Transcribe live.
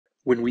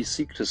When we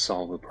seek to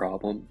solve a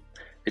problem,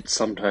 it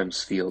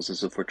sometimes feels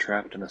as if we're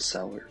trapped in a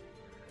cellar,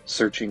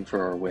 searching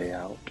for our way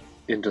out,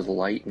 into the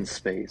light and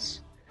space,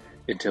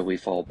 until we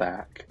fall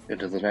back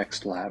into the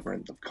next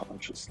labyrinth of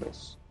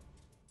consciousness.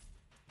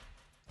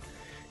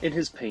 In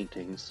his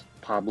paintings,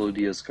 Pablo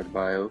Diaz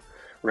Carballo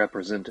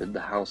represented the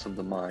house of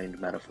the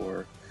mind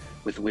metaphor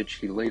with which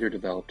he later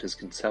developed his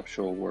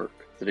conceptual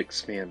work that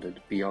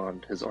expanded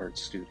beyond his art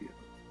studio.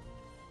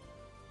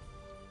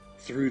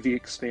 Through the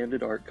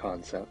expanded art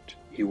concept,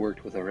 he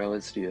worked with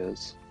Aurelius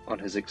Diaz on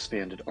his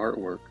expanded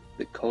artwork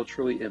that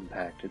culturally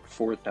impacted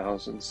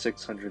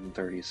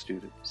 4,630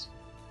 students.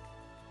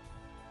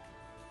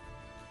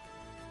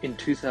 In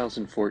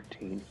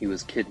 2014, he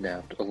was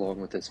kidnapped along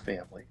with his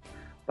family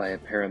by a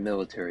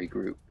paramilitary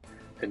group,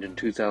 and in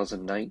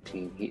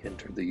 2019 he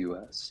entered the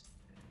US.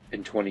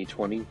 In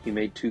 2020, he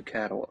made 2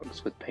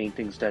 catalogs with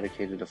paintings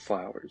dedicated to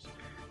flowers,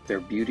 their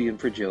beauty and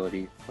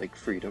fragility like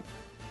freedom.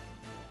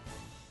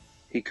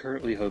 He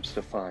currently hopes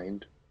to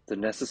find the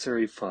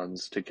necessary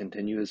funds to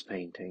continue his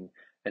painting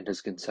and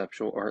his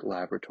conceptual art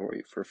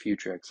laboratory for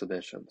future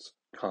exhibitions,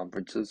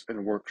 conferences,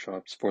 and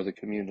workshops for the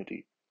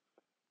community.